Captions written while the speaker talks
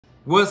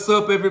What's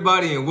up,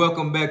 everybody, and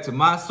welcome back to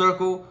my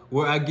circle,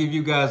 where I give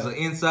you guys an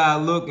inside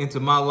look into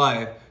my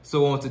life.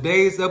 So on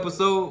today's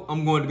episode,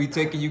 I'm going to be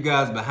taking you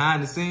guys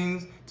behind the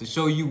scenes to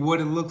show you what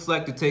it looks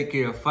like to take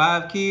care of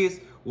 5 kids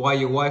while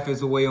your wife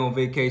is away on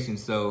vacation.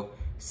 So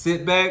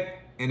sit back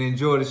and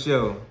enjoy the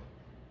show.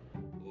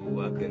 Oh,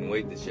 I couldn't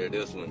wait to share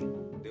this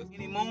one.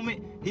 Any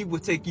moment, he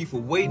would take you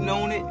from waiting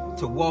on it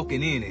to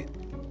walking in it.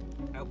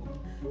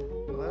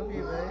 Love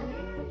you,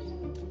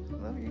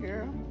 babe. Love you,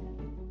 girl.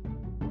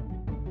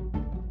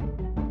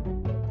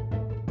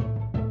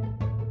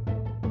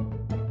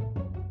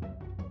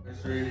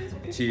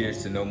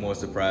 Cheers to no more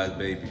surprise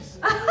babies.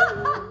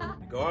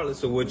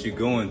 Regardless of what you're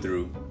going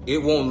through, it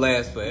won't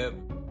last forever.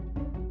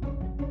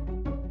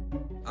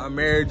 Our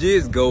marriage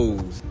is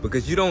goals,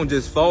 because you don't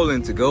just fall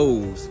into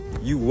goals,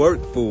 you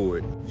work for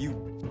it.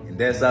 And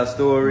that's our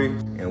story,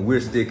 and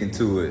we're sticking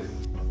to it.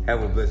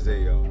 Have a blessed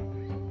day, y'all.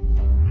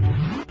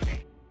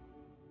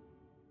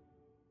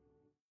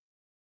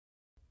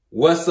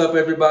 What's up,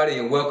 everybody,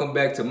 and welcome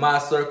back to my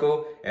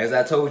circle. As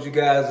I told you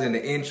guys in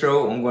the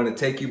intro, I'm going to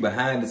take you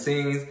behind the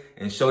scenes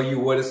and show you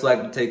what it's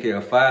like to take care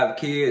of 5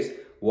 kids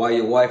while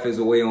your wife is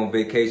away on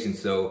vacation.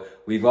 So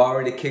we've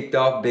already kicked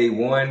off day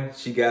 1.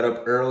 She got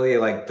up early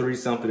at like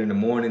 3-something in the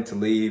morning to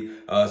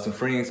leave. Some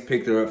friends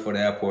picked her up for the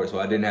airport, so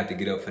I didn't have to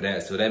get up for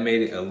that. So that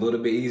made it a little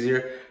bit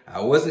easier.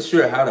 I wasn't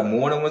sure how the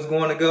morning was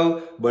going to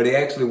go, but it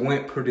actually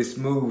went pretty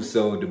smooth.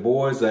 So the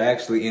boys are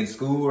actually in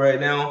school right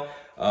now.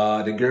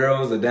 The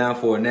girls are down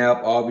for a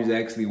nap. Aubrey's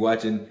actually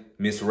watching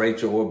Miss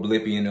Rachel or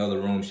Blippi in the other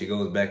room. She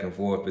goes back and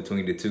forth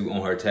between the two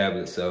on her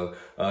tablet. So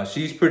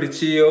she's pretty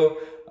chill.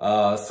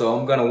 So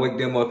I'm gonna wake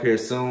them up here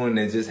soon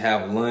and just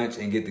have lunch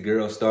and get the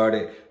girls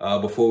started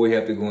before we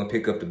have to go and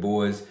pick up the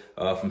boys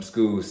from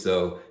school.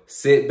 So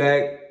sit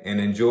back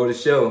and enjoy the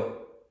show.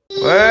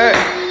 What?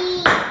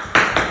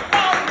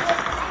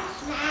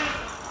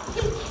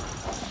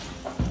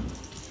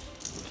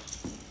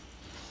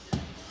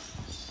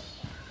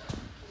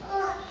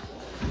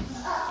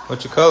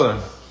 What you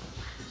coloring?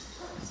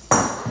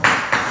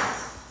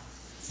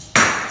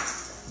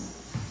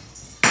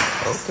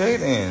 Okay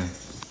then.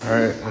 All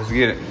right, let's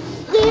get it.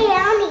 Yeah,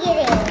 I want to get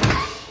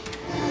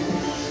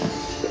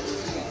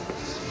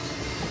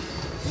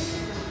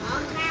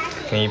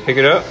it. Can you pick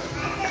it up?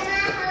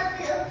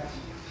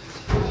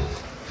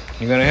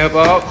 You gonna help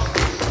out? I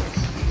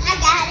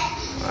got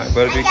it. All right,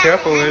 better be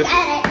careful with it.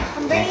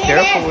 Be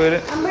careful with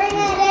it. I'm bringing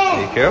it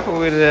in. Be careful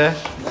with it, Ash.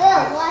 Look,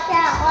 watch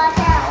out, watch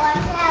out,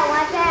 watch out,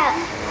 watch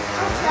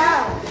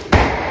out.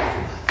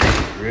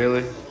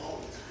 Really?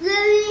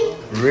 Really?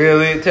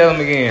 Really? Tell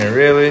him again.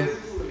 Really?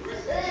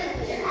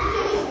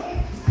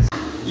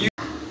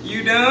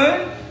 You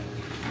done?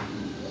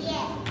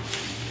 Yeah.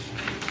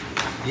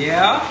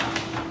 Yeah?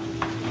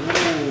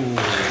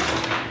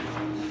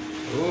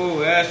 Ooh.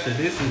 Ooh, Asher,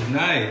 this is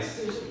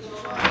nice.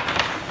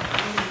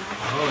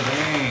 Oh,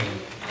 dang.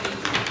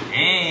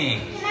 Dang.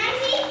 Can I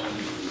see?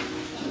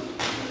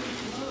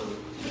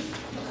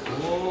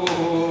 Oh.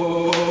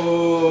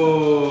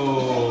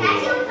 Can I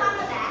see what's on the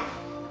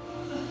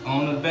back?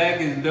 On the back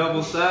is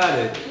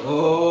double-sided.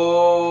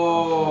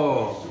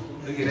 Oh.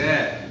 Look at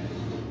that.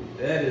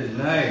 That is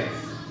nice.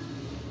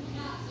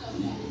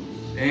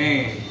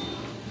 Dang. It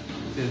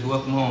says,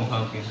 welcome home,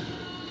 pumpkin.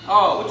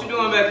 Oh, what you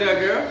doing back there,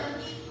 girl?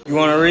 You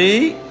want to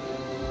read?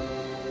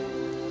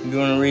 You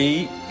want to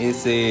read? It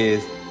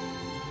says,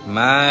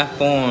 my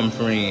farm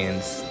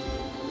friends.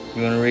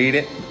 You want to read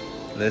it?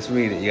 Let's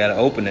read it. You got to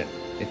open it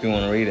if you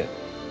want to read it.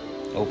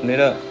 Open it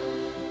up.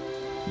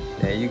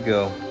 There you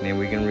go. Then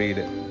we can read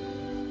it.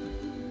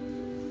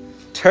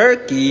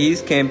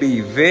 Turkeys can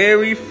be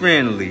very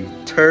friendly.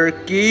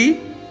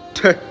 Turkey.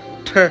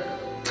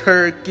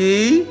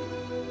 Turkey.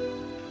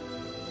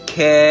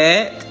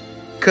 Cat.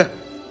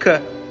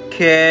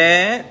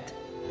 Cat.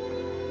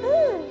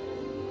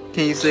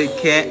 Can you say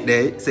cat?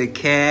 There. Say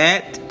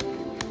cat.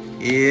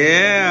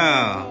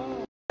 Yeah.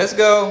 Let's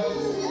go.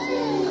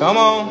 Come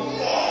on.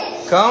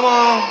 Come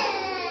on.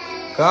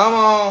 Come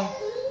on.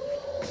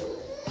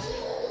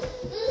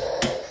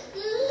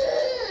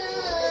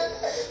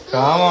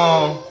 Come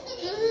on.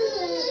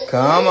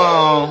 Come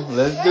on.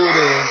 Let's do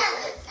this.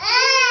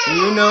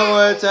 You know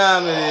what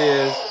time it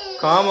is.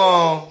 Come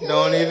on.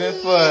 Don't even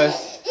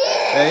fuss.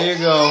 There you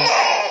go.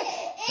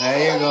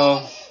 There you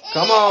go.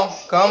 Come on.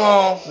 Come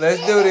on.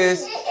 Let's do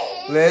this.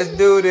 Let's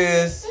do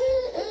this.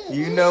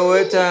 You know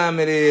what time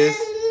it is.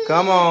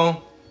 Come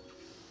on.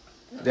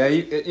 There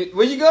you,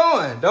 where you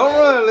going? Don't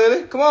run,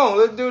 Lily. Come on.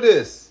 Let's do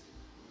this.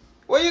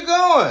 Where you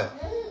going?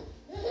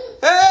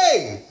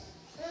 Hey!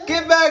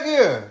 Get back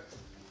here.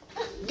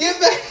 Get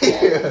back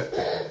here.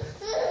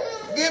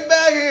 Get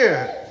back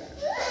here.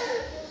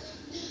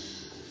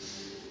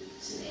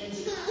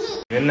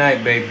 Good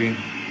night, baby.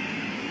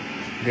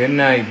 Good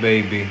night,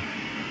 baby.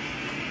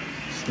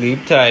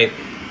 Sleep tight.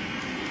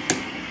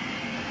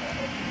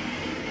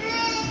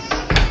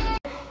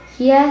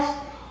 Yes,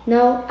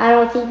 no, I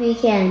don't think we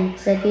can,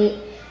 said Pete.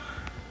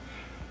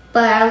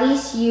 But at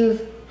least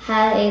you've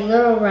had a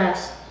little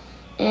rest,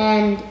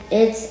 and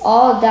it's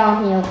all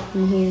downhill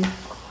from here.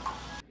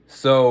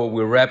 So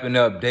we're wrapping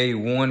up day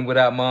 1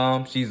 without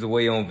mom. She's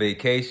away on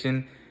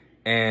vacation,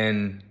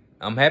 and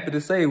I'm happy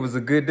to say it was a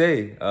good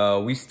day.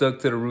 We stuck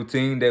to the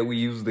routine that we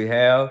usually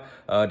have.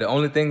 The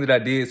only thing that I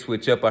did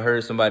switch up, I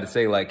heard somebody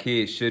say like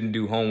kids shouldn't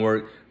do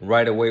homework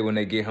right away when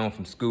they get home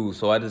from school.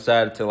 So I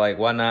decided to like,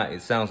 why not?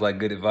 It sounds like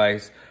good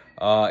advice.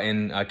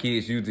 And our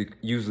kids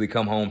usually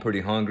come home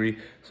pretty hungry.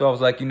 So I was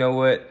like, you know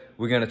what?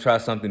 We're gonna try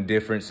something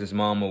different since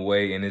mom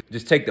away, and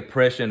just take the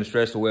pressure and the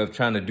stress away of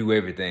trying to do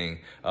everything.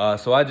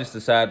 So I just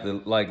decided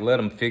to like let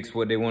them fix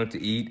what they wanted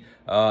to eat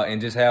and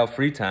just have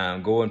free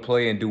time, go and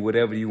play and do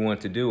whatever you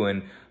want to do.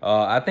 And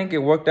I think it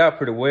worked out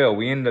pretty well.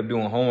 We ended up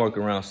doing homework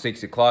around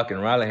 6 o'clock,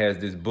 and Riley has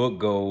this book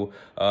goal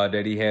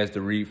that he has to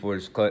read for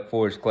his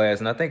class,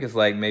 and I think it's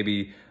like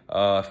maybe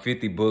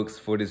 50 books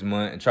for this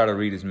month, and try to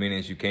read as many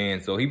as you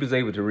can. So he was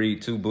able to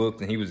read 2 books,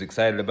 and he was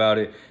excited about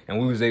it. And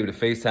we was able to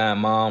FaceTime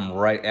mom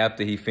right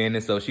after he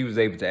finished, so she was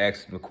able to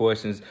ask him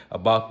questions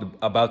about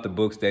the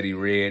books that he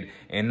read,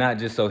 and not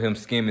just so him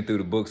skimming through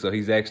the books. So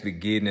he's actually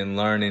getting and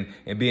learning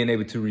and being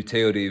able to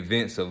retell the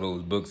events of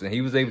those books, and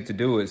he was able to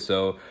do it.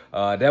 So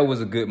that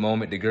was a good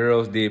moment. The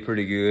girls did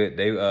pretty good.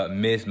 They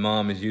missed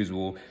mom as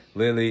usual.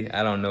 Lily,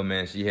 I don't know,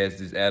 man. She has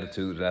this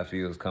attitude that I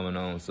feel is coming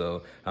on.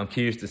 So I'm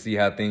curious to see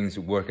how things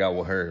work out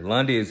with her.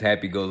 Lundy is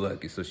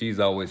happy-go-lucky, so she's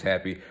always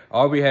happy.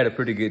 Aubrey had a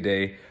pretty good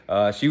day.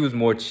 She was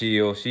more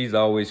chill. She's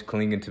always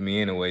clinging to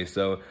me anyway,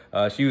 so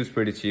she was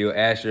pretty chill.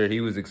 Asher,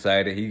 he was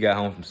excited. He got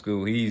home from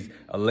school. He's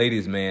a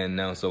ladies' man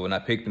now, so when I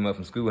picked him up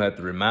from school, I had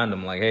to remind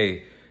him, like,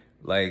 hey,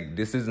 like,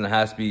 this isn't a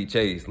high-speed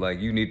chase.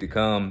 Like, you need to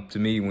come to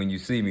me when you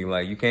see me.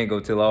 Like, you can't go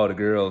tell all the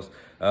girls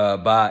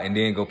bye and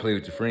then go play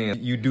with your friends.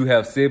 You do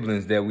have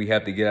siblings that we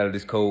have to get out of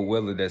this cold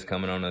weather that's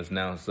coming on us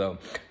now. So,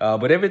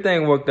 but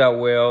everything worked out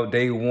well.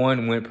 Day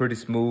 1 went pretty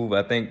smooth,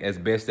 I think, as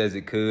best as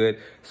it could.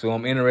 So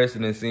I'm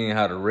interested in seeing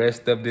how the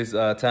rest of this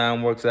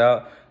time works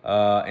out.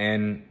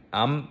 And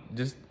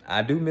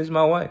I do miss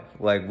my wife.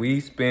 Like,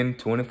 we spend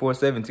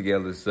 24/7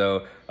 together.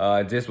 So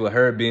just with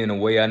her being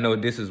away, I know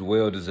this is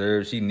well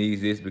deserved. She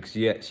needs this because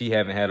she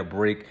haven't had a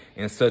break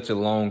in such a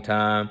long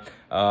time.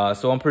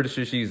 So I'm pretty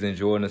sure she's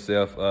enjoying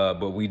herself.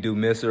 But we do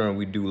miss her and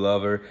we do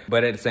love her.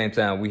 But at the same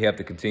time, we have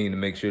to continue to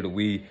make sure that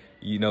we,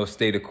 you know,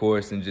 stay the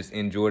course and just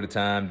enjoy the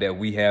time that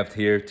we have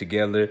here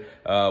together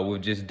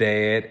with just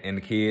dad and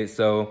the kids.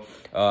 So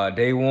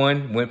day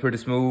 1 went pretty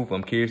smooth.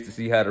 I'm curious to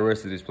see how the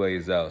rest of this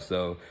plays out.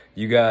 So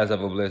you guys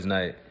have a blessed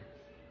night.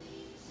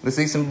 Let's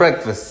eat some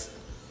breakfast.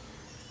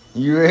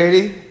 You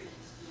ready?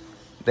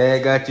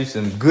 Dad got you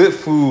some good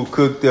food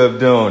cooked up,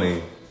 don't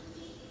he?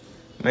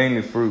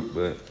 Mainly fruit,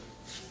 but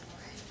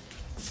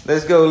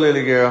let's go,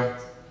 Lily girl.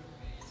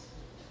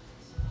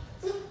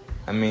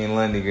 I mean,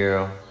 Lundy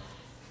girl.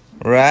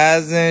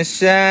 Rise and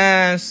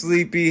shine,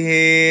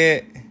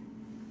 sleepyhead.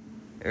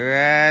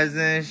 Rise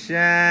and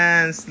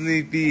shine,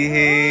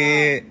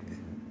 sleepyhead.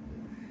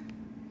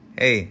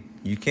 Hey,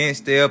 you can't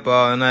stay up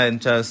all night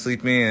and try to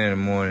sleep in the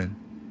morning.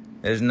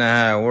 That's not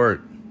how it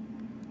works.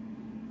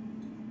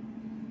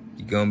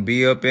 You're gonna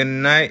be up in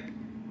the night,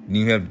 and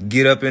you have to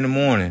get up in the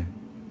morning.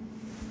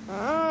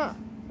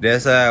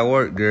 That's how it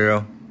works,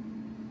 girl.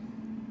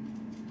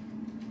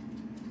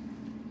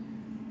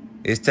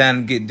 It's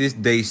time to get this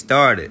day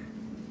started.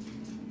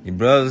 Your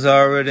brother's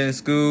already in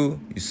school.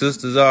 Your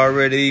sister's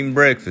already eating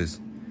breakfast.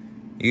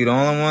 You're the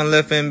only one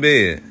left in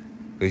bed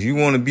because you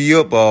want to be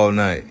up all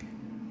night.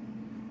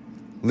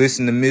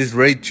 Listen to Miss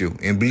Rachel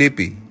and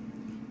Blippy.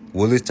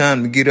 Well, it's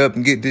time to get up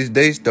and get this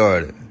day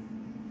started.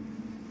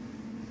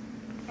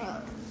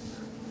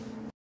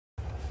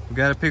 We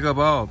got to pick up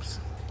Orbs.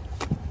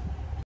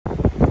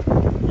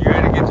 You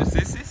ready to get your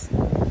sissies?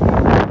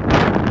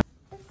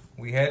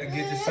 We had to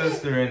get your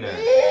sister in there.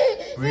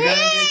 We're going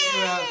to get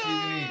you out so you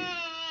can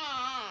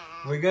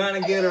eat. We're going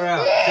to get her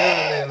out. Tell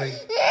her, Lily.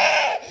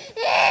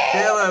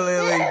 Tell her,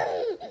 Lily.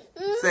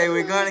 Say,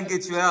 we're going to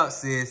get you out,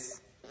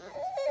 sis.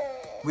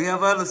 We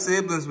have other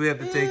siblings we have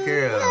to take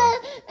care of.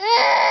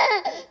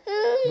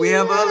 We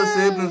have other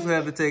siblings we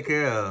have to take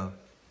care of.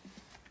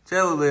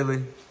 Tell her,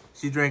 Lily.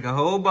 She drank a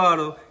whole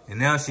bottle, and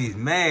now she's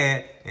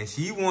mad, and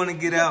she want to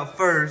get out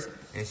first,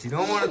 and she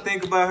don't want to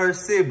think about her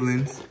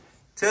siblings.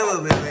 Tell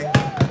her, Lily.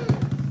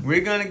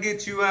 We're going to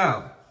get you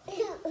out.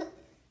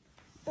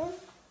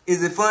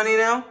 Is it funny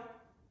now?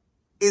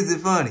 Is it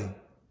funny?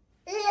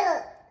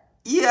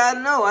 Yeah, I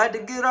know. I had to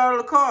get out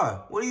of the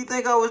car. What do you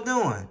think I was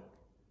doing?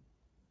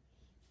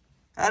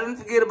 I didn't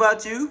forget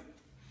about you.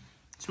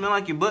 Smell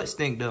like your butt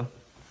stink, though.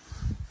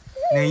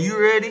 Now, you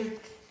ready?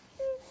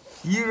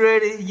 You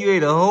ready? You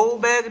ate a whole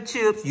bag of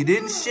chips. You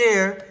didn't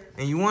share,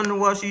 and you wonder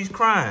why she's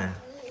crying.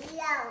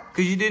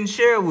 Because you didn't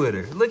share with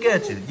her. Look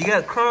at you. You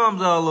got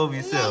crumbs all over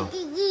yourself.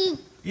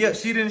 Yeah,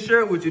 she didn't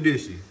share it with you,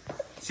 did she?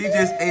 She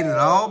just ate it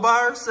all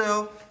by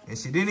herself, and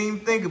she didn't even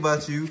think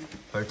about you,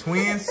 her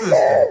twin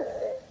sister.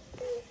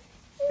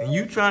 And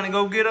you trying to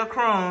go get her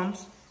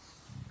crumbs.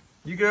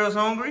 You girls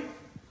hungry?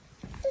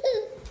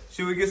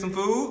 Should we get some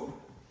food?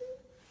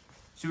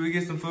 Should we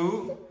get some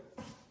food?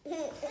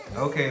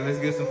 Okay, let's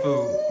get some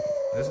food.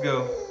 Let's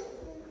go.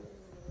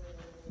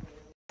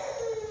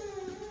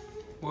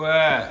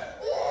 What?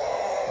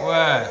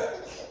 What?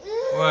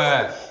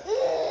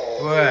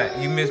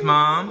 You miss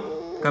mom?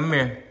 Come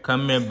here.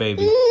 Come here,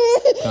 baby.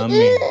 Come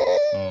here.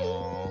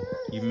 Aww.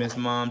 You miss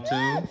mom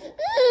too?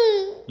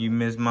 You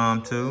miss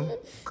mom too?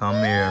 Come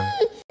here.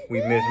 We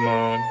miss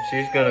mom.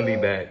 She's gonna be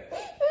back.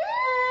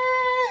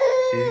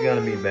 She's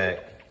gonna be back.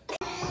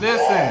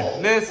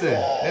 Listen.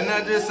 Didn't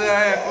I just say I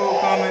had food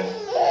coming?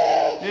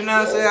 Didn't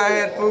I say I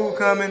had food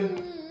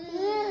coming?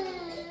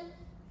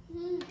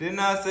 Didn't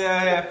I say I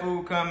had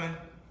food coming?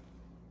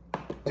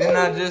 Didn't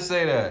I just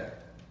say that?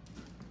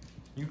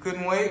 You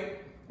couldn't wait?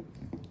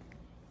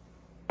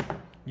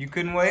 You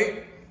couldn't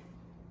wait?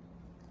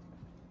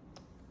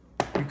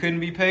 You couldn't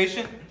be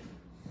patient?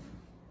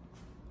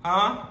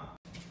 Huh?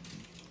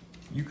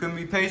 You couldn't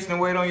be patient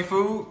and wait on your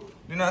food?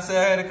 Didn't I say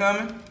I had it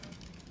coming?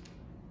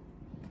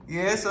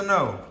 Yes or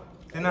no?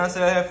 Didn't I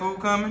say I had food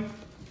coming?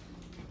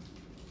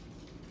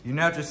 You're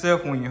not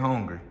yourself when you're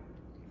hungry.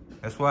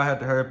 That's why I had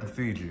to hurry up and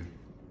feed you.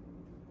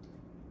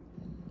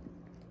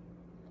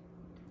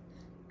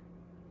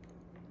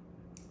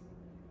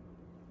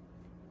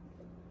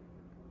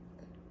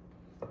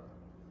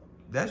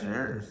 That's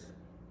yours.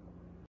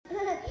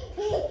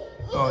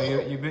 Oh,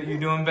 you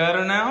doing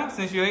better now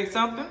since you ate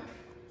something?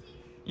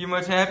 You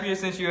much happier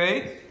since you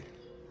ate?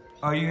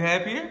 Are you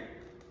happier?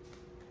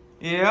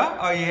 Yeah?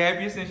 Are you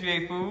happier since you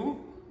ate food?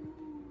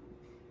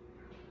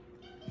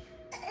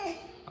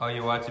 Oh,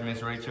 you watching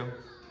Miss Rachel?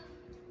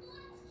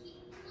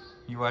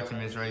 You watching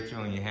Miss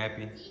Rachel and you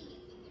happy?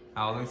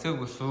 All it took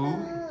was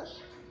food?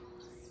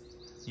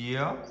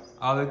 Yeah?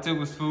 All it took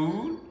was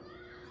food?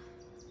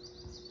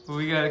 But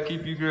we gotta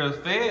keep you girls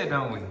fed,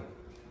 don't we?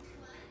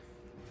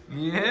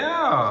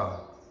 Yeah.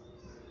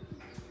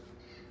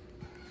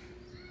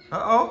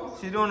 Uh-oh,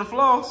 she doing the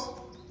floss.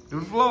 Do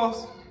the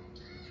floss.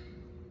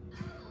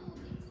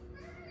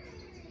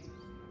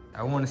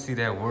 I want to see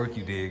that work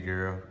you did,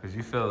 girl, because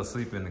you fell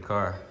asleep in the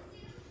car.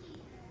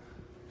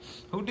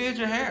 Who did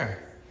your hair?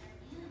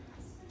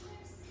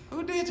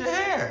 Who did your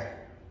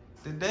hair?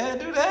 Did Dad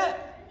do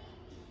that?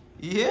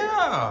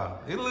 Yeah,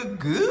 it looked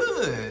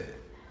good.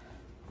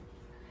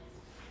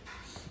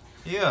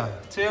 Yeah,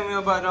 tell me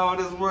about all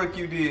this work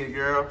you did,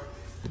 girl.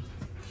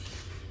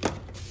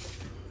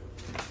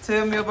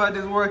 Tell me about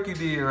this work you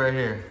did right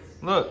here.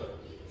 Look,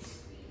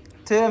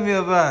 tell me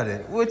about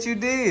it. What you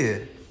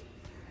did?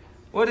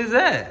 What is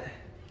that?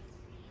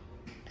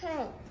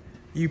 Paint.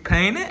 You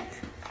painted?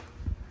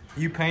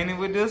 You painted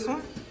with this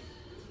one?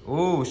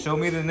 Ooh, show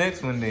me the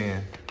next one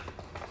then.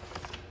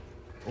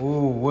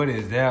 Ooh, what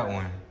is that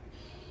one?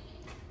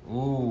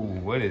 Ooh,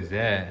 what is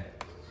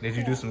that? Did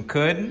you do some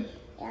cutting?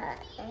 Yeah.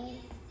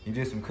 You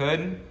did some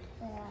cutting?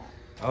 Yeah.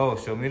 Oh,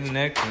 show me the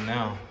next one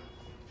now.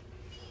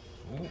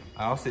 Ooh,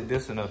 I'll sit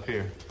this one up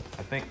here.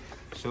 I think,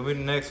 show me the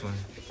next one.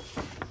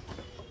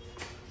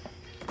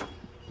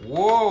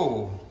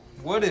 Whoa,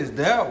 what is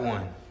that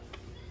one?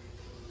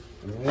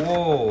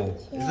 Whoa,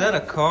 is that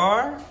a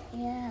car?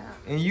 Yeah.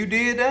 And you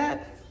did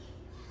that?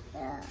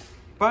 Yeah.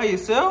 By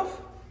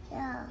yourself?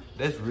 Yeah.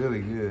 That's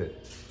really good.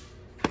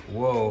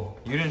 Whoa,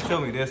 you didn't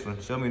show me this one.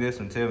 Show me this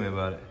one, tell me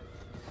about it.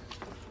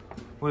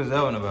 What is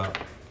that one about?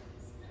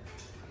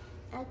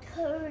 I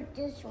colored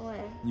this one.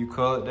 You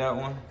colored that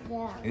one?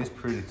 Yeah. It's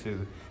pretty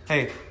too.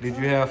 Hey, did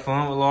you have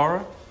fun with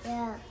Laura?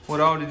 Yeah. What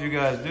all did you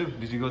guys do?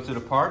 Did you go to the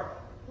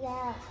park?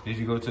 Yeah. Did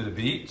you go to the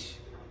beach?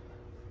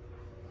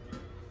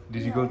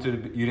 Did you go to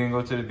the, you didn't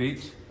go to the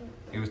beach?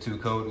 It was too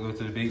cold to go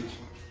to the beach?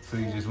 So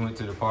you just went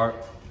to the park?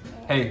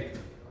 Hey,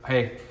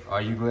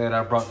 are you glad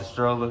I brought the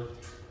stroller?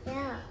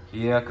 Yeah.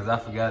 Yeah, because I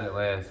forgot it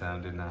last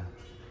time, didn't I?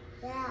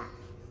 Yeah.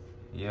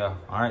 Yeah,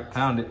 all right,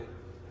 pound it.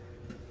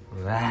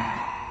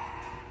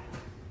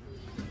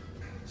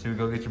 Should we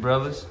go get your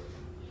brothers?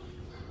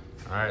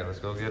 All right, let's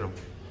go get them.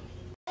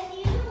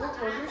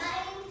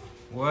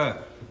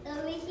 What? The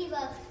Mickey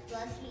Bucks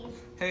plushies.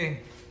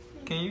 Hey,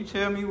 can you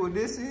tell me what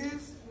this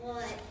is?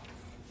 What?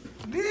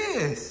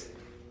 This.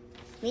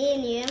 Me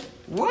and you.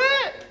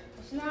 What?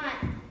 It's not.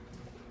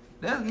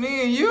 That's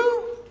me and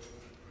you?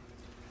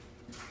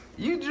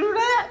 You drew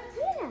that?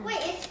 Yeah. Wait,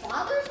 it's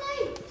Father's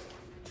Day?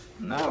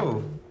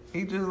 No.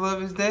 He just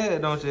love his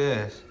dad, don't you,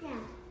 Ash? Yeah.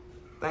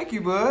 Thank you,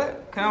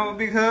 bud. Can I have a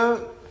big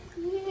hug?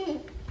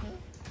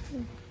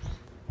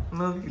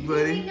 Love you,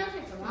 buddy.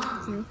 Nothing for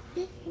Mom.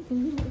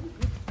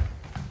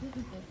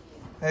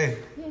 Hey.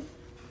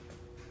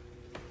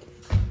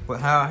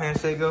 What? How our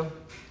handshake go?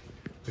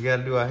 We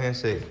gotta do our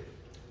handshake.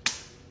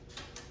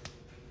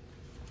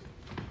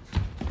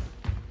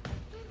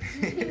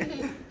 Is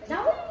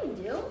that what you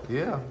do?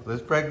 Yeah,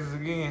 let's practice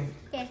again.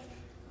 Okay.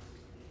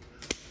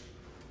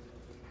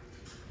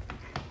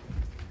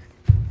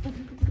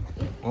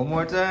 One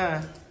more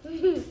time.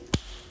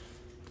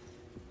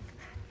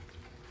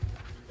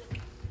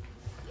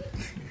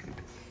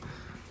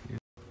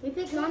 We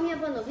picked Mommy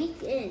up on the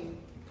weekend.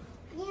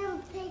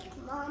 You pick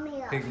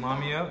Mommy up. Pick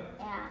Mommy up?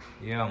 Yeah.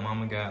 Yeah,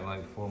 Mama got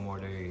like 4 more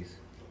days.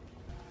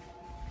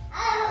 I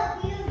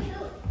hope you do.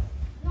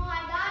 No,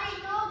 I got it.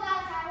 No,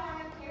 guys, I want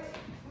to carry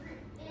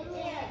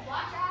it.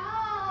 Watch out.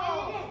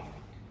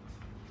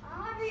 I'm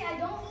hungry. I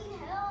don't need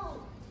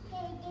help.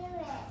 Okay, do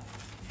it.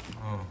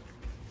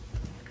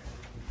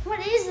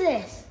 What is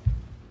this?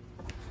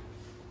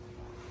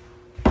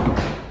 It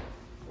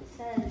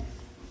says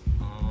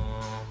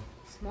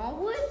Small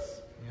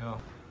Woods? Yeah.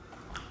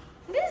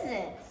 What is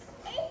this?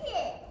 What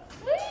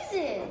is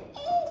it?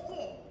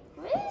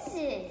 What is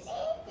this?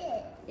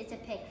 It's a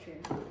picture.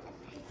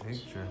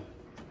 Picture.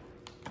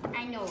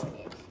 I know what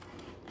it is.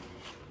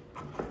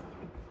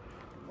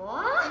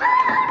 What?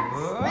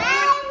 What?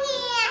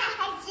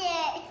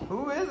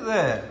 Who is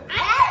that? I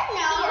don't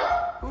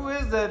know. Who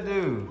is that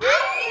dude?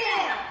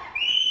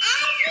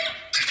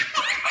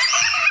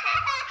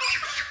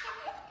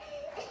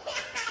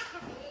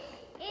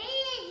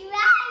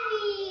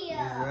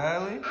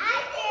 Riley?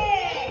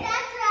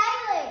 That's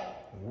Riley.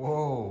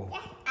 Whoa.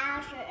 That's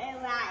Asher and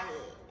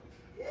Riley.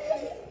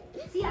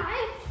 See, I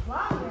have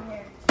longer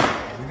hair.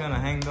 We're gonna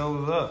hang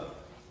those up.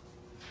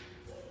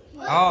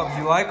 Oh,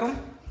 you like them?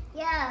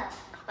 Yeah.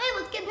 Wait,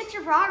 let's get a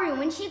picture of Aubrey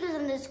when she goes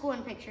into school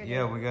and picture.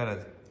 Yeah, we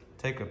gotta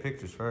take her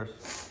pictures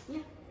first.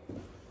 Yeah.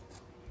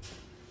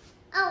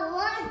 I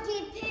want to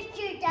take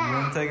picture, You Dad.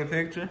 wanna take a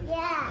picture?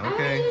 Yeah.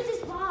 Okay. I want to use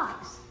this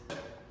box.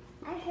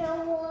 I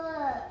should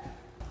look.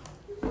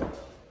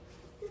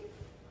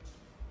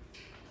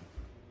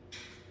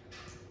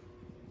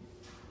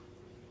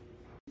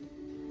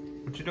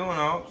 What you doing,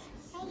 Ops?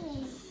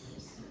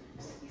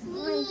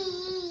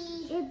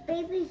 Your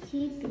baby's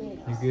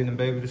sleeping. You getting the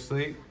baby to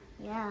sleep?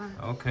 Yeah.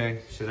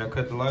 Okay. Should I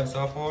cut the lights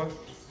off for her?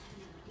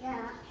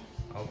 Yeah.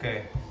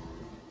 Okay.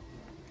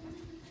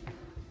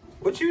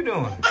 What you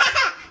doing?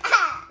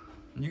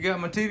 You got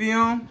my TV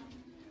on?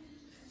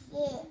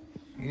 Yeah.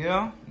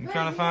 Yeah? You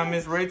trying to find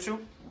Miss Rachel?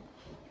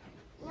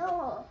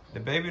 No. The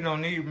baby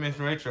don't need Miss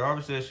Rachel.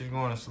 Aubrey says she's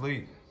going to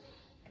sleep.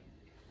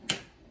 All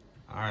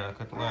right, I'll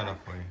cut the light off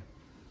for you.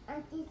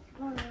 I'm just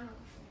going to.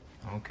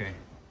 Okay.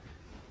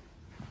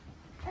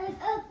 I'm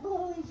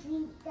going to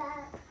sleep,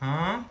 Dad.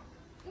 Huh?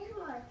 This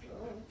one's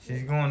going.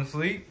 She's going to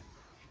sleep?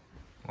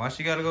 Why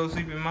she got to go to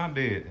sleep in my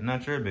bed and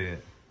not your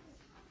bed?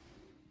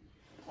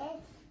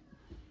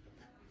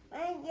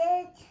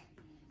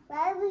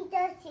 Why we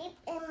just sleep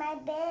in my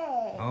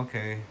bed?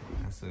 Okay,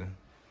 that's a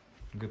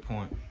good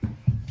point.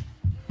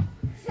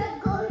 So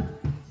good.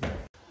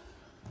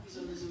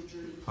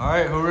 All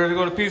right, who ready to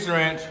go to Pizza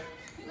Ranch?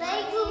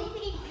 Let's go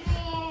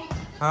picture.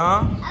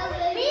 Huh?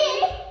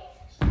 Me?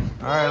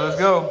 All right, let's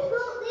go.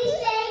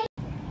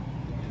 I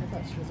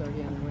thought she was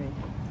already on her way.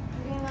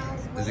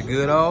 Is it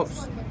good,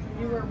 Ops?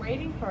 You were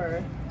waiting for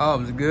her.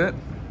 Ops, is it good?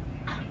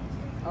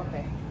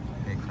 Okay.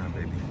 Hey, crying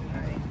baby.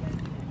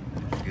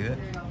 Good?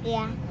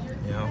 Yeah.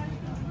 Yeah.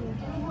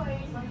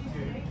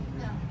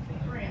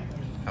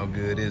 How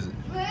good is it?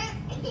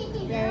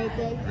 Very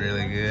good.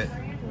 Really good.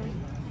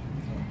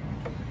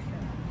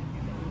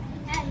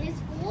 At his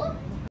school?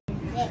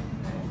 Yeah.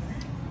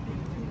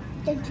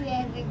 Don't you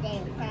ever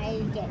dare cry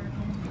again.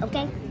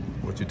 Okay?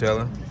 What you tell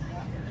her?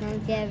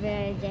 Don't you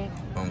ever dare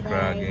Don't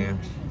cry again.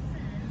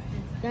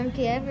 Don't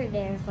you ever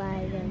dare cry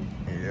again.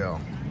 Yeah.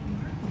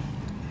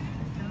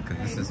 Cause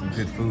this is some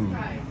good food.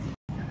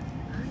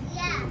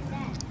 Yeah.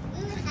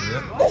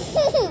 Yep.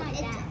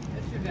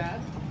 That's your dad?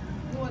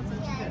 Who wants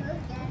some chicken?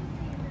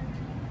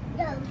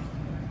 No.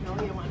 No,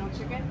 you don't want no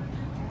chicken?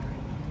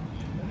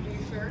 Are you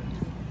sure?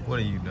 What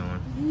are you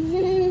doing?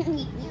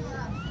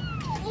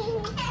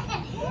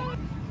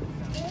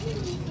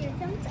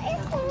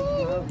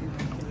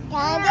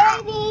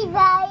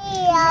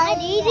 Not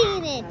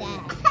eating it,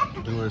 Dad.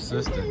 Do her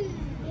sister.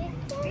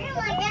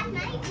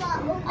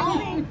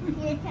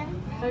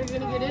 How are you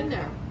gonna get in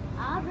there?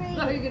 Aubrey.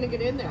 How are you gonna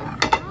get in there?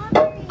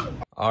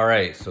 All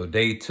right, so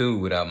day 2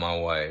 without my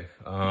wife.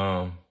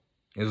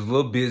 It was a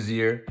little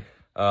busier.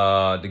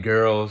 The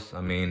girls,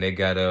 I mean, they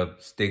got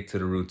up, stick to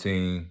the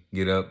routine,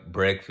 get up,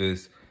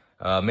 breakfast.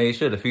 Made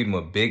sure to feed them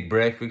a big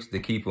breakfast to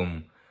keep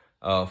them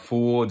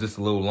full just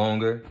a little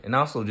longer, and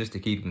also just to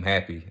keep them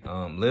happy.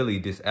 Lily,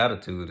 this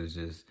attitude is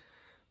just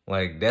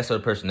like, that's her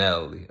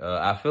personality.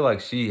 I feel like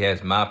she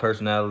has my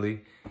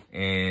personality,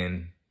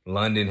 and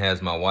London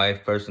has my wife's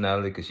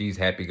personality because she's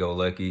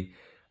happy-go-lucky.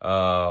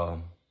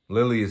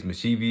 Lily is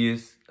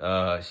mischievous.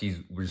 She's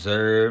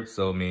reserved,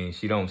 so I mean,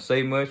 she don't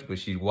say much, but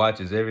she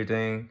watches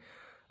everything.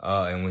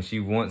 And when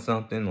she wants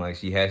something, like,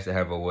 she has to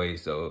have her way.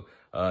 So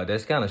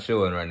that's kind of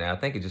showing right now. I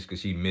think it's just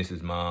because she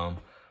misses Mom.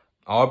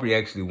 Aubrey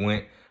actually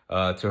went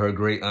to her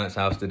great aunt's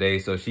house today,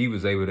 so she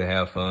was able to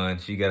have fun.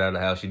 She got out of the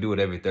house. She do it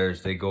every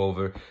Thursday. Go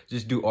over,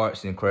 just do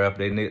arts and craft.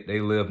 They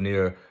live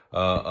near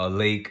a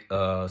lake,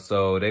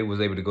 so they was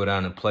able to go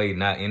down and play,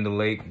 not in the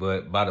lake,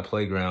 but by the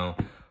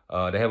playground.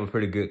 They have a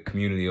pretty good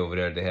community over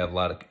there. They have a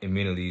lot of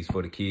amenities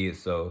for the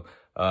kids, so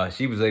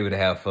she was able to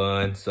have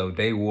fun. So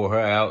they wore her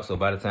out, so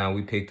by the time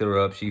we picked her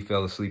up, she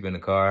fell asleep in the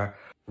car.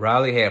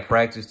 Riley had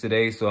practice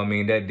today, so I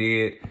mean, that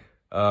did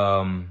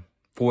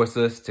force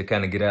us to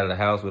kind of get out of the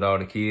house with all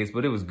the kids,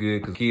 but it was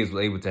good because kids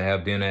were able to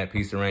have dinner at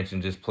Pizza Ranch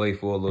and just play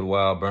for a little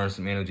while, burn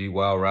some energy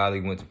while Riley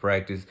went to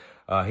practice.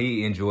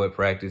 He enjoyed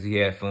practice. He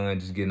had fun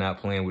just getting out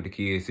playing with the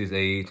kids his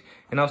age,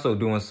 and also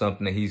doing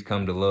something that he's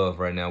come to love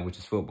right now, which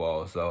is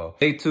football. So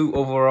day 2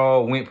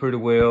 overall went pretty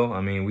well.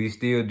 I mean, we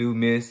still do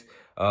miss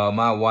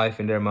my wife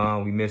and their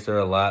mom, we miss her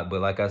a lot.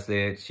 But like I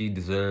said, she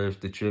deserves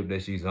the trip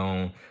that she's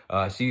on.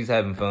 She's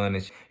having fun.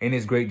 And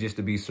it's great just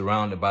to be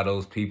surrounded by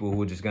those people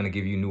who are just going to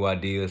give you new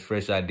ideas,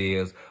 fresh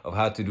ideas of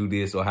how to do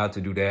this or how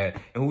to do that.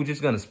 And who are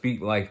just going to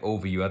speak life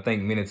over you. I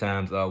think many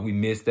times we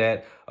miss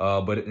that.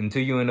 But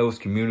until you're in those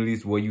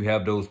communities where you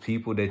have those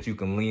people that you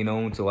can lean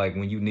on to, like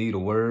when you need a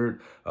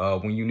word,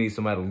 when you need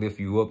somebody to lift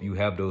you up, you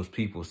have those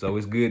people. So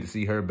it's good to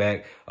see her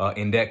back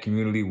in that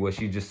community where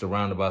she's just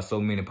surrounded by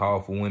so many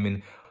powerful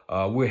women.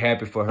 We're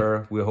happy for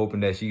her. We're hoping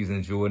that she's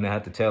enjoying it. I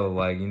have to tell her,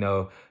 like, you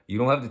know, you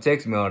don't have to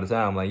text me all the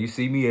time. Like, you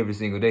see me every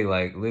single day.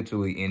 Like,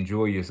 literally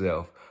enjoy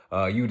yourself.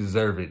 You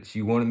deserve it.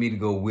 She wanted me to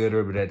go with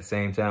her, but at the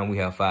same time, we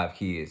have 5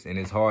 kids. And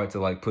it's hard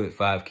to, like, put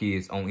 5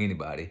 kids on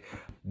anybody.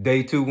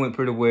 Day 2 went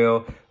pretty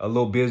well, a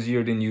little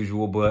busier than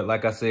usual, but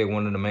like I said,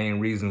 one of the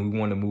main reasons we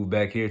want to move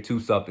back here to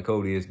South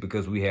Dakota is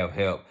because we have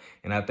help.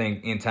 And I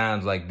think in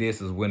times like this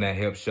is when that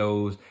help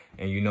shows.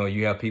 And you know,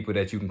 you have people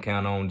that you can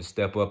count on to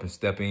step up and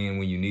step in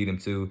when you need them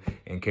to.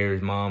 And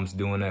Carrie's mom's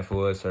doing that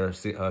for us, her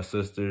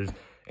sisters.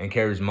 And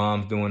Carrie's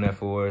mom's doing that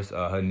for us.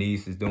 Her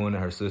niece is doing it.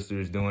 Her sister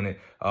is doing it.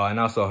 And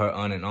also her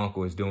aunt and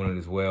uncle is doing it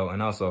as well.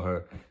 And also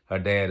her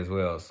dad as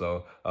well.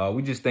 So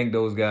we just thank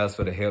those guys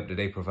for the help that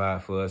they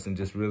provide for us and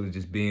just really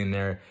just being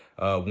there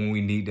when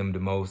we need them the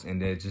most.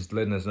 And they're just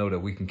letting us know that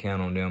we can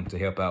count on them to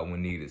help out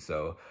when needed.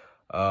 So,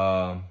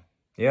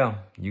 yeah,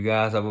 you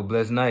guys have a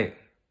blessed night.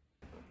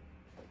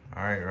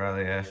 All right,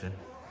 Riley, Asher.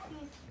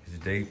 It's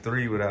day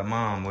 3 without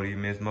mom. What do you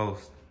miss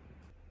most?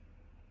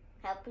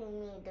 Helping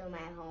me do my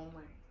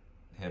homework.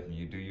 Helping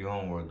you do your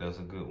homework, that's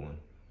a good one.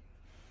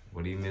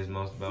 What do you miss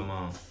most about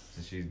mom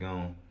since she's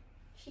gone?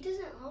 She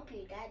doesn't help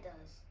you, Dad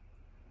does.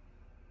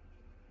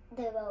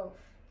 They both.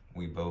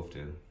 We both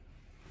do.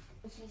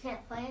 She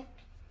can't play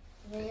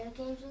video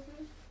games with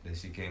me? That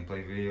she can't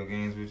play video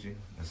games with you?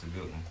 That's a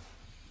good one.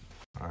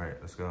 All right,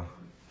 let's go.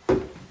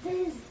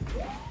 This.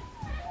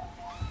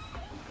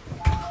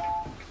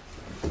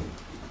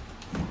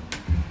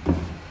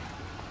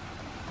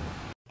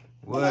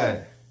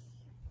 What?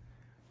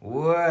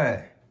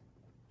 What?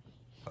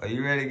 Are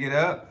you ready to get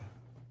up?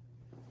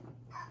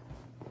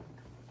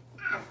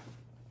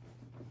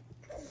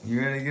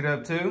 You ready to get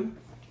up too?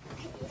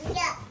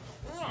 Yeah.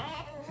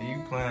 See,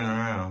 you playing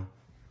around.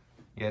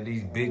 You got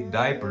these big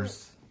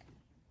diapers.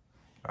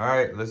 All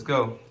right, let's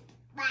go.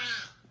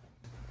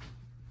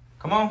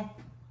 Come on.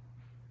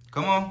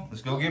 Come on,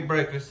 let's go get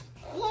breakfast.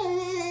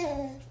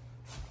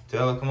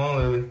 Tell her, come on,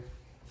 Lily.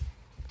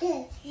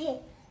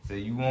 Say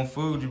you want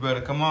food, you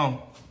better come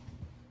on.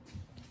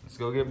 Let's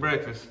go get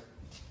breakfast.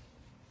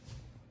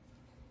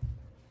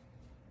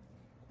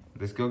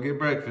 Let's go get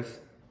breakfast.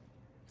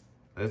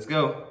 Let's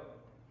go.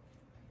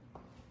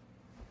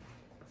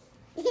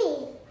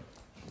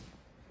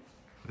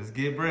 Let's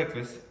get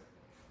breakfast.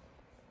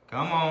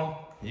 Come on,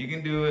 you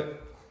can do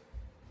it.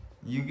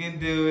 You can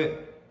do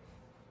it.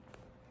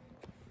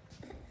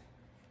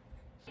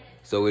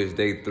 So it's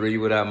day 3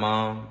 without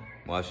mom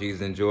while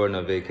she's enjoying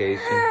her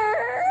vacation.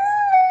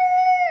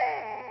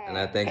 And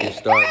I think it's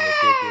starting to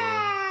kick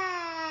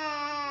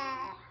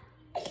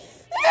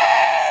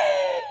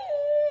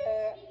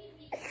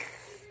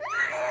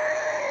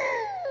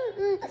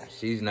in.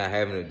 She's not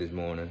having it this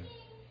morning.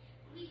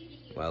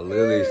 While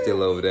Lily's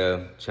still over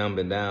there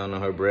chomping down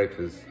on her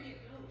breakfast.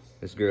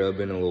 This girl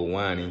been a little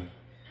whiny.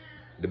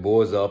 The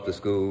boys are off to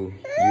school.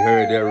 You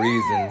heard their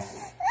reasons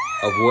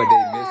of what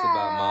they miss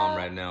about mom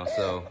right now,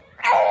 so.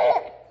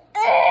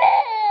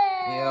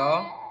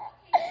 Yeah.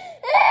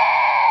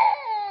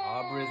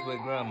 Aubrey's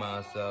with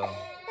grandma, so.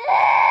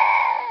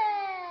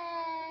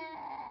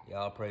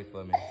 Y'all pray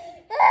for me.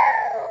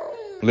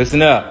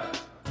 Listen up.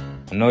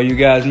 I know you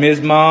guys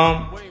miss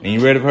mom and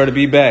you're ready for her to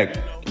be back,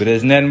 but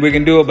there's nothing we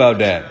can do about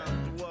that.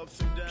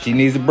 She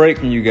needs a break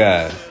from you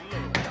guys.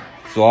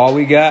 So all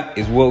we got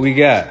is what we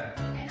got.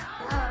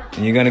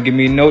 And you're gonna give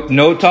me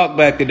no talk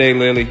back today,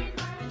 Lily.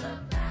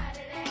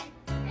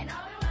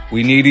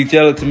 We need each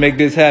other to make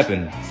this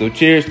happen. So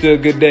cheers to a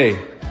good day.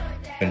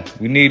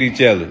 We need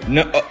each other.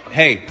 No,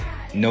 hey,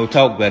 no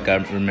talk back, I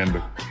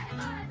remember.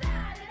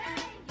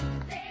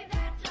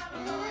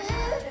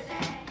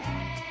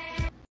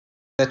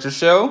 Is that your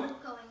show?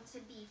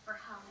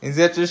 Is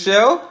that your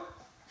show?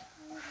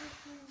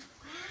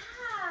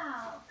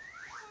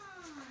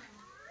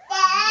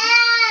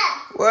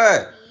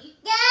 What?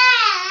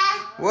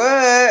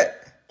 What?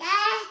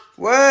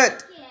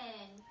 What?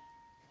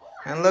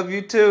 I love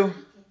you too.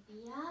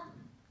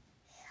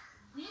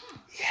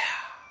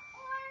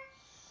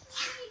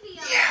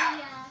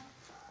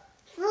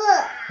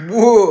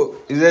 Whoa!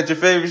 Is that your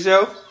favorite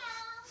show?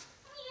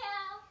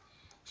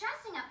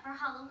 Dressing up for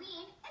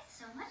Halloween is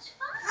so much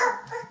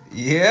fun.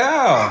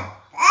 Yeah.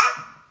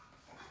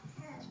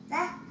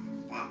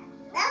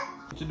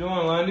 What you doing,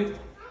 Lundy?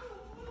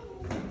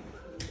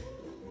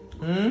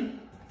 Trying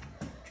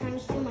to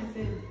steal my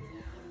food.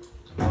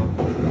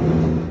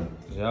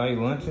 Y'all eat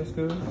lunch in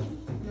school?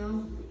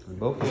 No.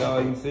 Both of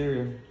y'all eating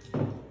cereal.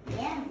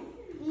 Yeah.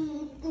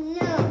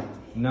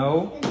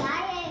 No?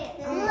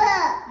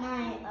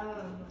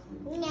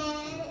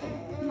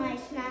 My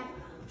snack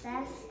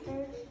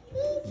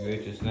You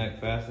ate your snack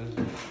faster?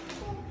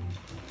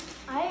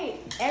 I ate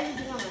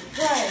everything on my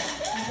plate.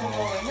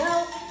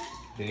 No.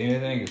 Did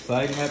anything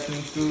exciting happen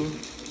in school?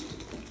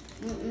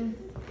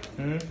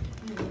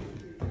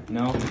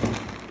 No?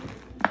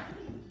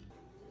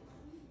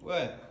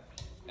 What?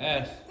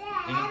 Ash?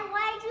 Dad,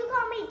 why'd you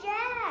call me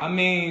Dad? I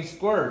mean,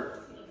 Squirt.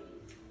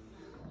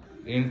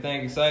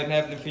 Anything exciting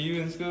happening for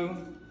you in school?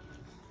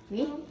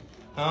 Me?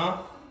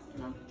 Huh?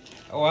 No.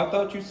 Oh, I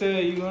thought you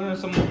said you learned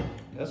some.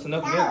 That's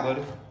enough milk,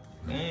 buddy.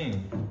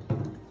 Dang.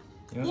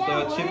 You gonna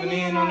start chipping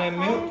in on that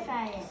milk?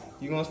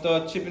 You gonna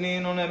start chipping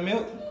in on that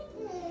milk?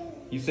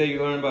 You say you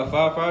learned about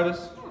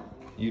firefighters?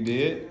 You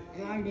did?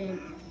 I did.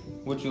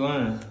 What you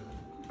learned?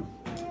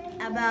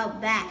 About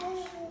bats.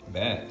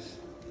 Bats.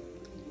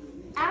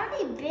 I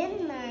already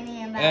been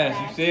learning about Ash,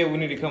 that. you said we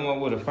need to come up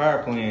with a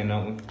fire plan,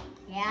 don't we?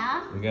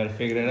 Yeah? We gotta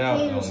figure that out,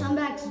 Hey, do don't some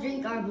bats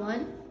drink our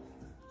blood?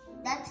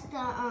 That's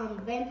the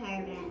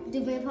vampire bat.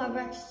 Do vampire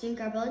bats drink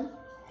our blood?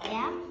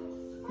 Yeah?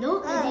 No,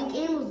 they drink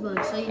animals'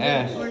 blood, so you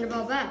Ash. didn't learn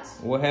about bats.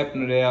 we? What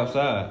happened today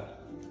outside?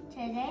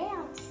 Today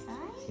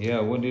outside? Yeah,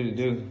 what did it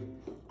do?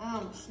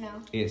 Snow.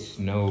 It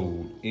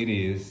snowed. It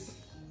is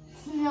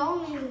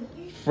Snowing.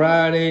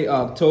 Friday,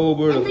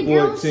 October And the the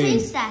girl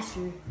safe 14th.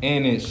 statue.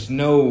 And it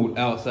snowed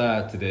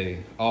outside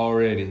today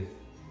already.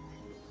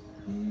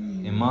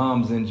 And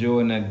Mom's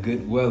enjoying that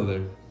good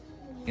weather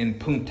in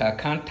Punta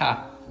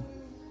Cana.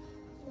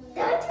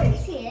 That's where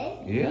she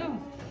is. Yeah.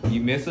 You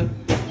miss her?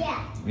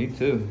 Yeah. Me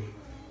too.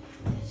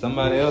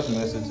 Somebody else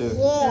miss her too.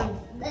 Yeah.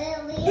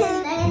 Lily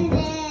and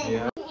London.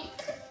 Yeah.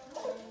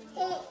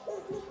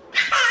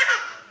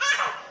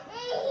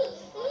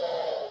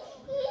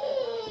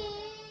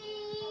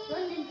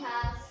 London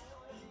passed.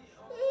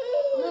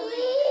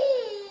 Lily.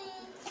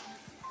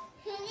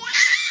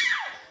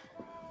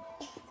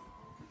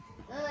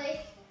 Lily.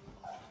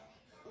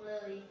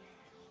 Lily.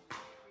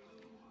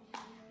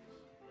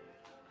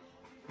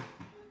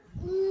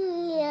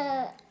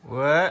 Yeah.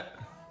 What?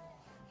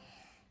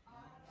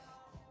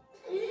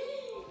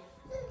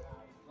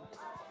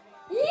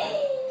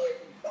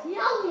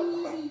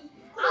 Yowie.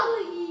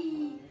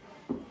 Owie.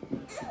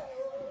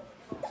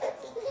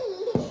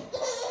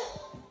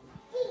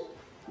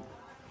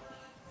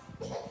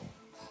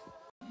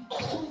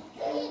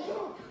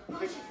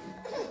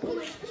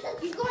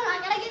 He's going. I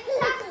gotta get the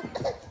tackle.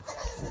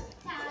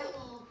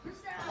 Tackle.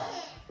 First down.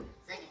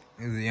 Second.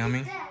 Is it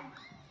yummy? Down.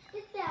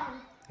 Get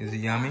down. Is it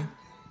yummy?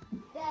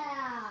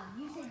 Down.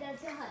 You say down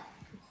to hut.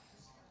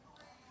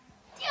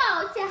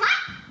 Yo, to hut.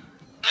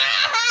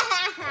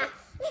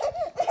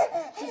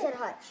 She said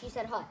hut. She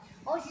said hut.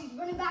 Oh, she's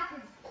running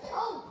backwards.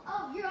 Oh,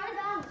 you're out of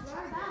bounds. You're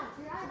out of bounds.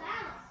 You're out of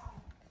bounds.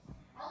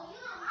 Oh, you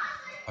know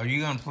my Are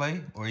you gonna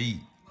play or eat?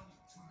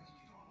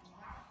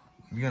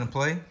 You gonna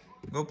play?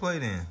 Go play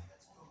then.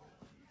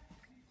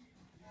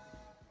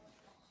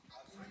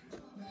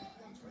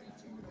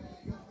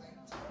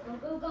 Go,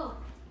 go, go.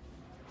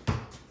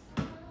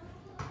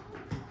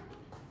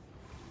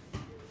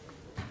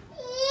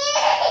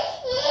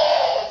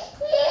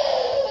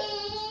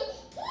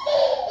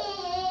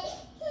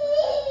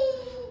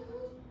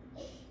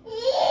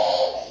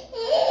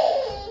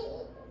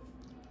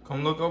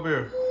 Come look over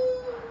here.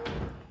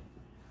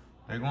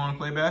 They're going to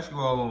play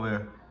basketball over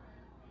there.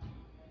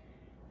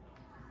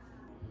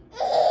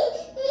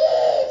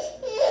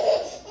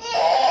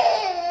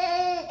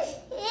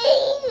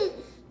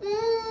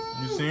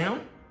 You see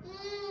him?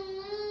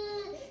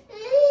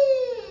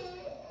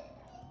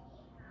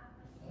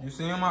 You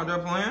see him out there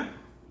playing?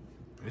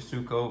 It's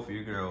too cold for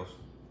you girls.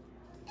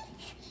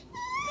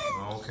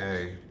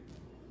 Okay.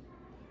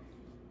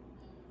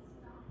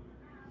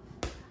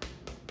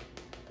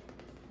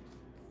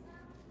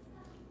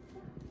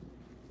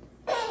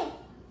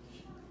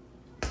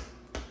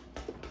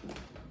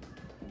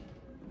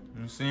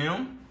 You see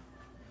him?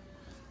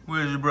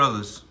 Where's your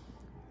brothers?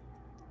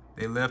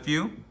 They left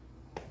you?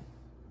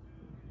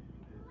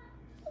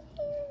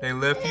 They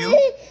left you?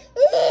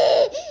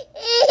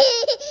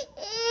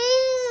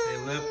 They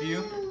left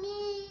you?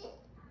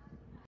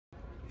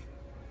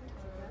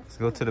 Let's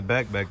go to the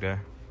back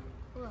there.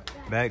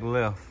 Back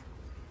left.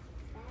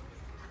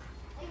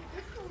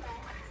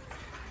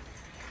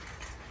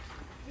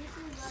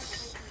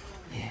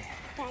 Yeah.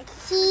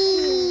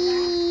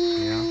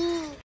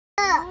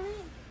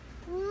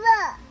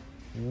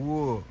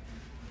 Whoa.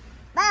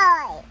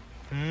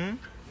 Hmm?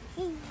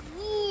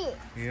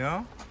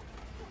 Yeah?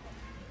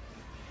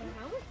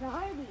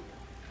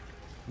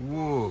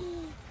 Whoa.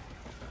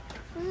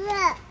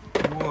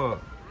 Whoa.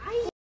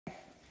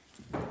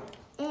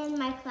 In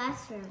my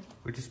classroom.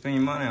 What you spend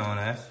your money on,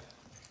 Ash?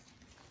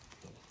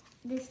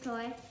 This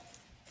toy,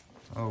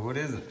 Oh, what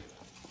is it?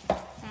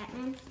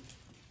 Batman.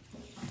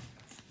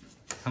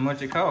 How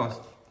much it cost?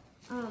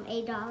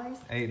 $8.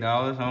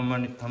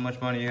 $8. How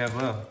much money you have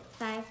left?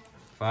 5.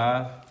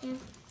 5? Yeah.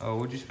 Oh,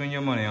 what'd you spend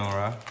your money on,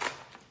 Rob?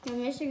 A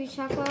mystery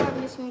chocolate,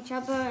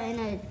 and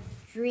a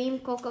Dream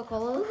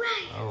Coca-Cola.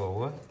 Right. Oh, a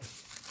what?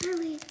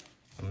 Really?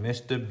 A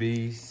Mr.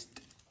 Beast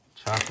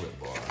chocolate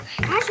bar.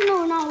 Actually, no,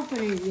 we're not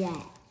opening it yet.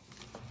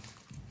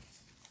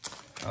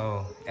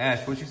 Oh,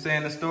 Ash, what you say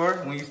in the store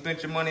when you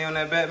spent your money on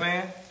that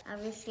Batman? I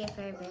risk it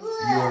for a biscuit.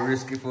 You were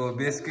risky for a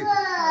biscuit?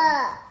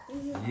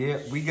 Yeah,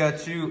 we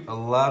got you a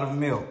lot of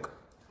milk.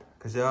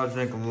 Cause y'all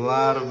drink a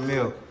lot of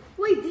milk.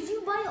 Wait, did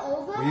you buy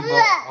all of them? We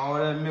bought all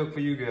that milk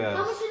for you guys.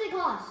 How much did it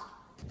cost?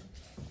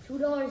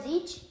 $2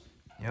 each?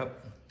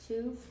 Yep.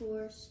 2,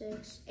 4,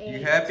 6, 8,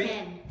 You happy?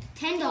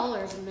 10.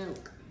 $10 in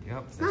milk.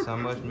 Yep, that's how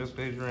much milk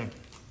they drink.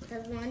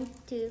 That's 1,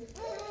 2,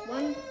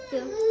 3,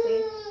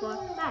 4,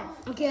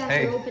 5. Okay, I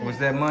Hey, have to open was it.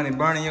 that money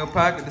burning your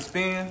pocket to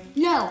spend?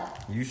 No,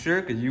 You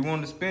sure? Cause you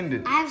wanted to spend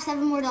it. I have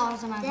 $7 more in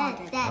my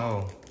pocket.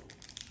 Oh,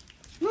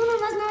 No,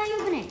 that's not how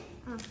you open it.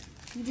 Oh,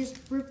 you just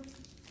rip.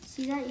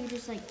 See that? You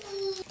just like.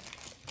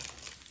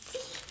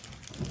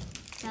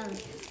 That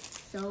looks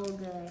so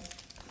good.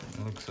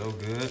 it looks so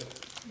good.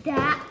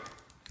 That.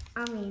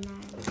 I'm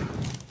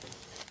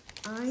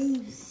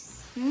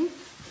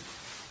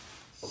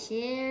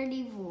share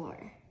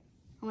devore.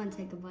 I want to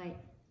take a bite.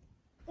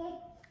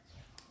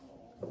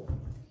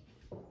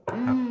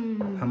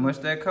 How much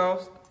that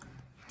cost?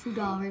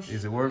 $2.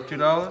 Is it worth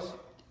 $2? All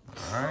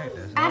right,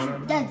 that's all I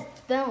know. Dad,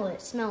 smell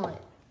it. Smell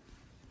it.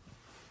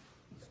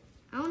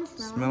 I want to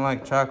smell Smell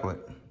like chocolate.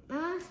 it. I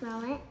want to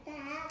smell it.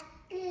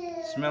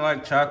 Smell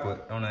like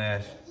chocolate on the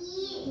Ash.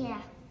 Yeah.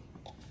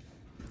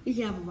 You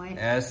can have a bite.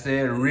 Ash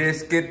said,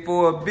 risk it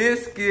for a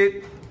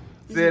biscuit.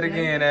 Say it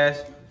again, Ash.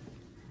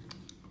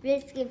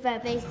 Biscuit for a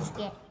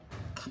biscuit.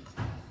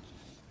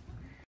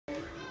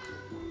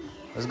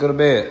 Let's go to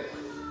bed.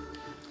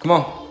 Come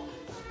on.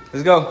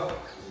 Let's go.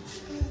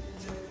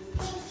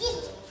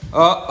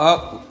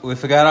 Oh, we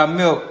forgot our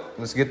milk.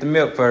 Let's get the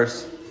milk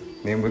first.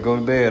 Then we're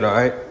going to bed, all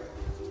right?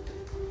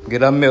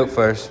 Get our milk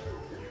first.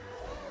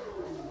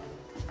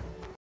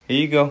 Here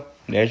you go.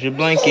 There's your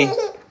blankie.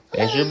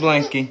 There's your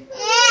blankie.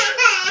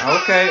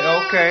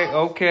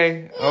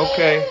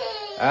 Okay.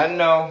 I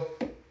know.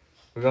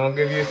 We're going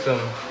to give you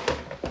some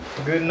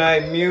good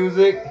night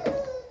music.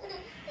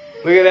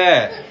 Look at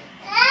that.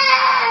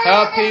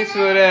 How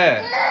peaceful is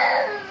that?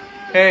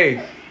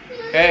 Hey.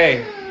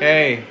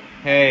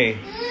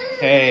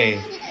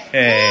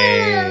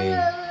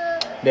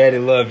 Daddy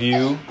love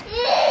you.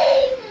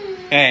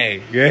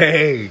 Hey,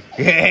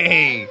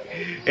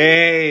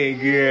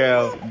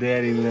 girl.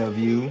 Daddy love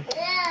you.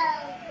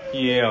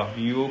 Yeah,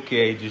 you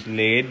okay. Just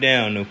lay it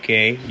down,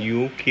 okay?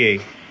 You okay.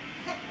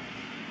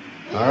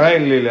 All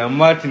right, Lily, I'm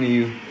watching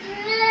you.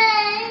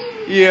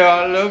 Yeah,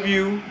 I love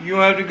you. You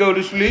don't have to go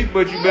to sleep,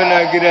 but you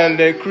better not get out of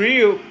that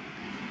crib.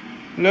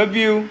 Love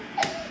you.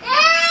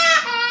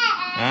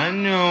 I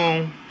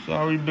know.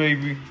 Sorry,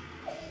 baby.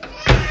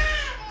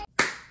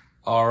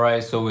 All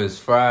right, so it's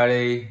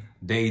Friday,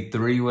 day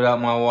 3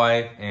 without my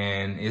wife,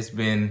 and it's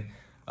been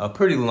a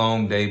pretty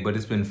long day, but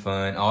it's been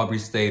fun. Aubrey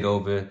stayed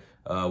over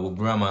with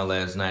Grandma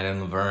last night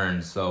in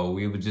Laverne, so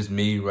we were just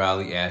me,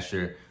 Riley,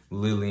 Asher,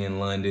 Lily in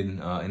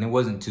London, and it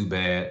wasn't too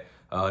bad.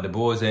 The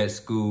boys at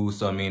school,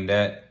 so I mean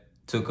that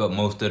took up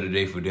most of the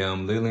day for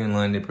them. Lily in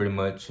London, pretty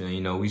much,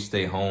 we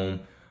stay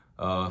home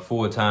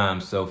full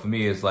time. So for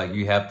me, it's like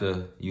you have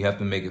to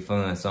make it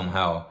fun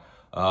somehow.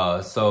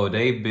 So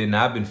I've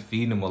been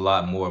feeding them a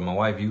lot more. My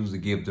wife usually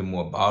gives them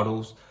more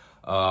bottles,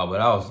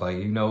 but I was like,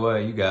 you know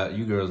what, you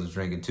girls are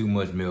drinking too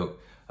much milk.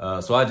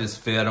 So I just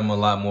fed them a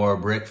lot more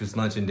breakfast,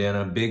 lunch, and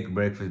dinner. Big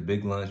breakfast,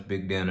 big lunch,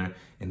 big dinner.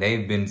 And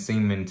they've been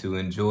seeming to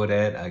enjoy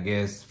that. I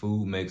guess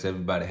food makes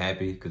everybody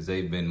happy because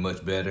they've been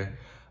much better.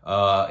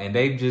 And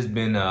they've just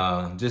been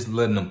just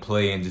letting them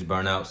play and just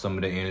burn out some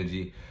of their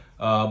energy.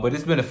 But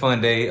it's been a fun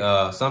day.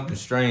 Something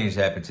strange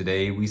happened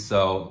today. I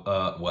saw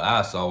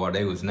while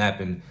they was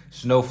napping,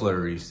 snow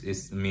flurries.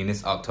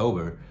 It's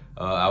October.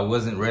 I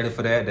wasn't ready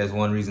for that. That's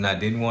one reason I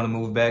didn't want to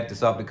move back to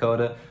South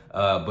Dakota.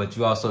 But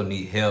you also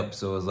need help.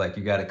 So it's like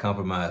you got to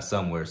compromise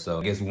somewhere.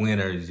 So I guess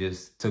winter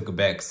just took a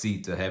back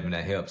seat to having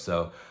that help.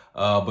 So,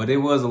 but it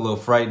was a little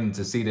frightening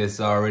to see this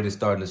already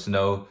starting to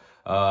snow.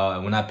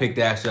 When I picked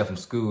Ash up from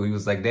school, he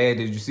was like, Dad,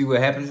 did you see what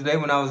happened today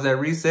when I was at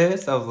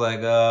recess? I was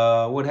like,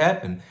 what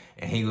happened?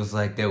 And he was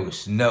like, there was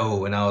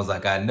snow. And I was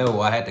like, I know.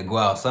 I had to go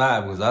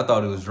outside because I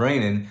thought it was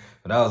raining.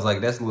 But I was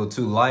like, that's a little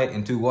too light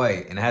and too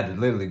white. And I had to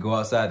literally go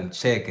outside and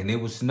check. And it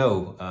was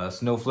snow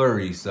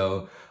flurries.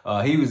 So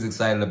he was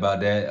excited about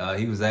that.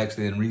 He was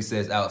actually in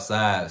recess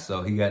outside.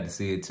 So he got to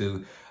see it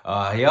too.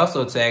 He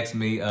also texted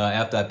me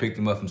after I picked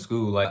him up from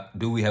school, like,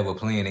 do we have a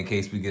plan in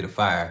case we get a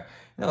fire?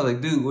 And I was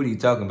like, dude, what are you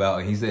talking about?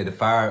 And he said the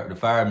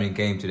firemen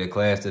came to their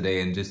class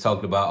today and just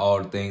talked about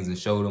all the things and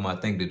showed them, I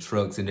think, the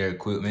trucks and their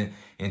equipment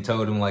and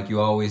told them, like,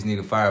 you always need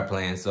a fire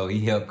plan. So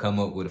he helped come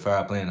up with a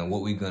fire plan on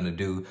what we're going to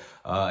do.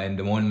 And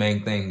the one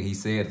main thing he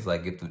said is,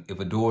 like, if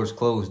a door is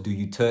closed, do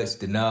you touch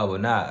the knob or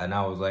not? And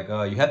I was like,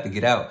 oh, you have to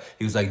get out.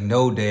 He was like,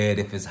 no, Dad,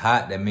 if it's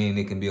hot, that means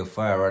it can be a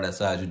fire right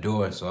outside your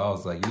door. So I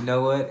was like, you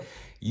know what?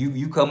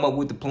 you come up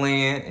with the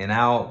plan,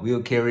 and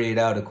we'll carry it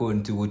out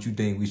according to what you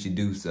think we should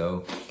do.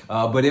 So,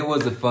 but it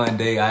was a fun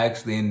day. I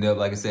actually ended up,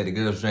 like I said, the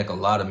girls drank a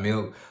lot of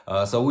milk,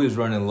 so we was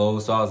running low.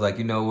 So I was like,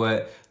 you know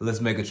what? Let's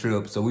make a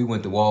trip. So we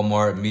went to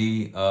Walmart,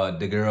 me,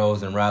 the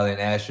girls, and Riley and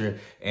Asher,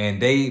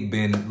 and they've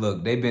been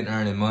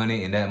earning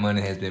money, and that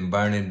money has been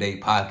burning their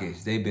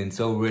pockets. They've been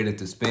so ready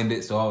to spend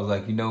it. So I was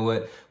like, you know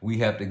what? We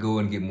have to go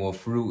and get more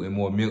fruit and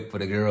more milk for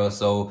the girls,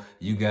 so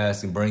you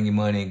guys can bring your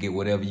money and get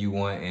whatever you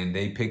want. And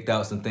they picked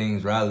out some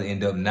things. Riley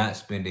ended up not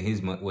spending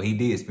his money. Well, he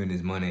did spend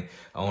his money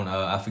on,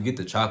 I forget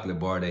the chocolate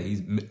bar that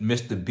he's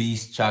Mr.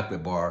 Beast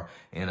chocolate bar,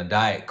 and a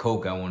Diet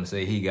Coke, I want to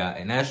say he got.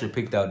 And Asher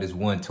picked out this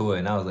one toy,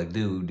 and I was like,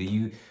 dude, do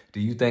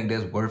you think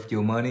that's worth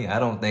your money? I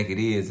don't think it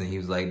is. And he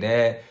was like,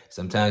 Dad,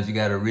 sometimes you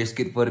gotta risk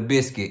it for the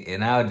biscuit.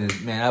 And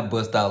I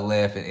bust out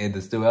laughing in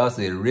the store. I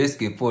said,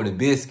 risk it for the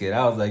biscuit.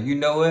 I was like, you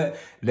know what?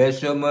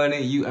 That's your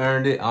money. You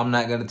earned it. I'm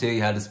not gonna tell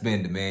you how to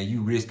spend it, man.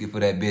 You risk it for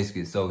that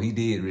biscuit. So he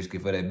did risk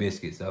it for that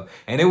biscuit. So,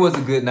 and it was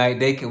a good night.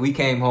 We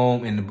came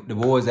home, and the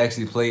boys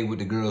actually played with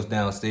the girls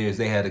downstairs.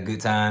 They had a good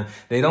time.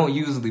 They don't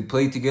usually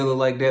play together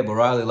like that, but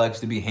Riley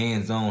likes to be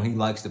hands-on. He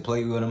likes to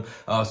play with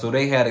them. So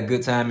they had a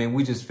good time, and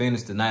we just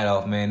finished the night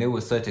off, man. It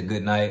was such a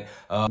good night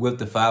with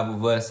the 5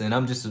 of us, and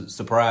I'm just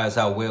surprised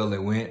how well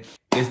it went.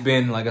 It's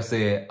been, like I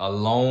said, a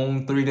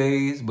long 3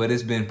 days, but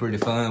it's been pretty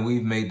fun.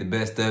 We've made the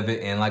best of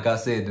it. And like I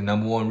said, the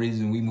number one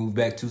reason we moved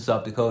back to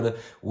South Dakota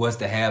was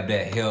to have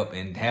that help.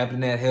 And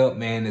having that help,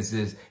 man, is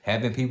just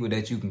having people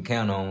that you can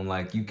count on.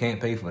 Like, you can't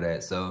pay for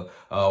that. So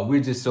we're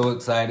just so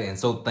excited and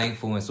so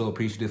thankful and so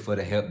appreciative for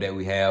the help that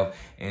we have.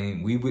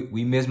 And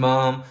we miss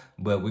Mom,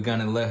 but we're going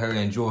to let her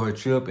enjoy her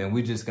trip. And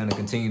we're just going to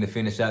continue to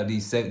finish out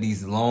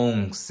these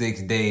long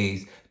 6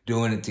 days,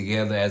 doing it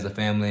together as a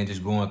family and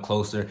just growing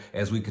closer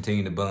as we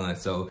continue to bond.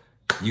 So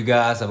you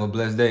guys have a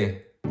blessed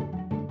day.